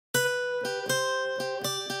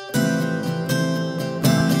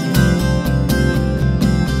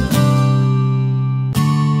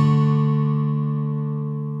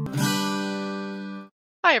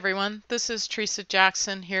Hi everyone, this is Teresa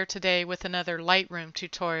Jackson here today with another Lightroom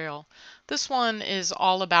tutorial. This one is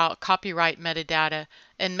all about copyright metadata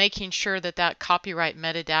and making sure that that copyright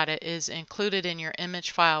metadata is included in your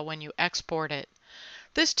image file when you export it.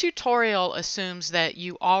 This tutorial assumes that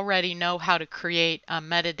you already know how to create a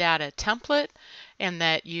metadata template and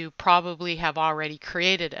that you probably have already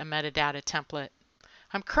created a metadata template.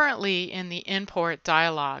 I'm currently in the import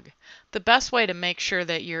dialog. The best way to make sure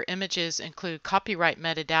that your images include copyright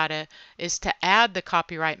metadata is to add the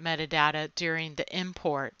copyright metadata during the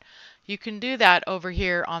import. You can do that over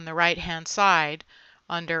here on the right hand side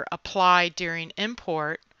under Apply During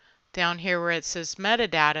Import. Down here where it says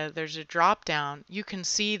metadata, there's a drop down. You can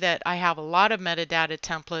see that I have a lot of metadata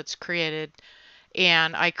templates created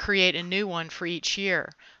and I create a new one for each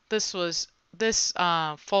year. This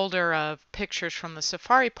folder of pictures from the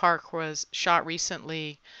safari park was shot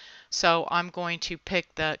recently, so I'm going to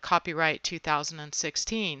pick the copyright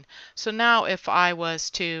 2016. So now if I was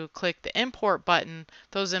to click the import button,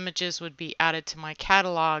 those images would be added to my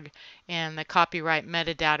catalog and the copyright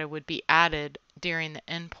metadata would be added during the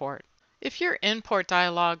import. If your import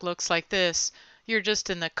dialog looks like this, you're just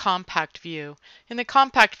in the compact view. In the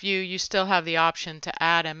compact view, you still have the option to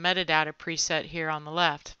add a metadata preset here on the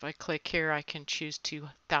left. If I click here, I can choose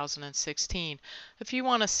 2016. If you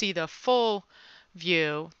want to see the full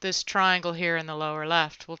view, this triangle here in the lower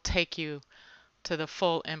left will take you to the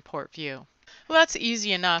full import view. Well, that's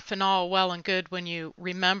easy enough and all well and good when you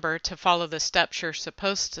remember to follow the steps you're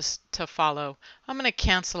supposed to follow. I'm going to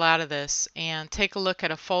cancel out of this and take a look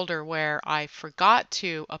at a folder where I forgot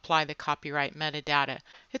to apply the copyright metadata.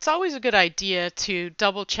 It's always a good idea to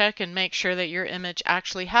double check and make sure that your image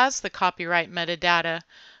actually has the copyright metadata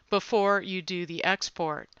before you do the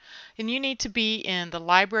export. And you need to be in the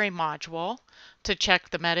library module to check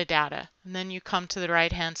the metadata. And then you come to the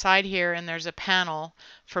right hand side here and there's a panel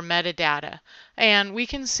for metadata. And we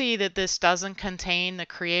can see that this doesn't contain the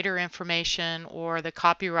creator information or the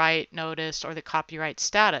copyright notice or the copyright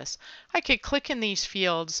status. I could click in these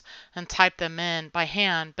fields and type them in by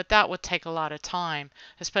hand, but that would take a lot of time,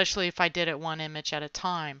 especially if I did it one image at a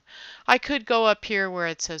time. I could go up here where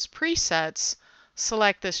it says presets,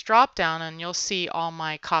 select this drop down, and you'll see all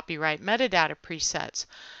my copyright metadata presets.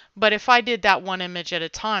 But if I did that one image at a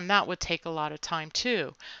time, that would take a lot of time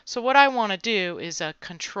too. So what I want to do is a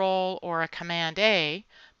Control or a Command A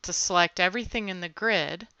to select everything in the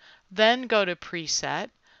grid, then go to Preset,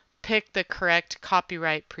 pick the correct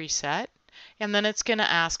copyright preset, and then it's going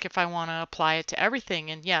to ask if I want to apply it to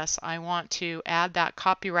everything. And yes, I want to add that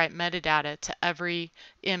copyright metadata to every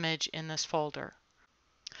image in this folder.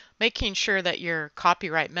 Making sure that your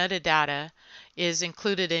copyright metadata is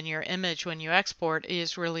included in your image when you export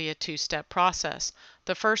is really a two-step process.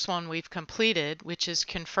 The first one we've completed, which is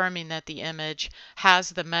confirming that the image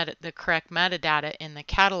has the correct metadata in the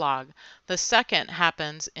catalog. The second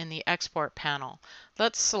happens in the export panel.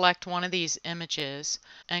 Let's select one of these images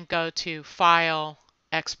and go to File,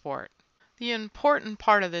 Export. The important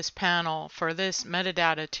part of this panel for this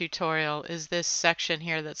metadata tutorial is this section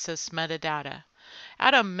here that says metadata.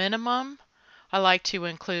 At a minimum, I like to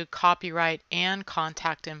include copyright and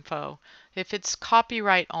contact info. If it's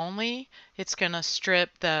copyright only, it's going to strip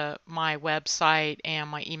my website and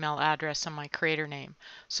my email address and my creator name.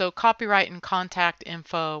 So copyright and contact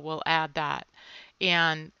info will add that.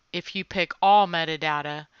 And if you pick all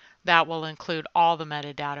metadata, that will include all the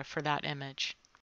metadata for that image.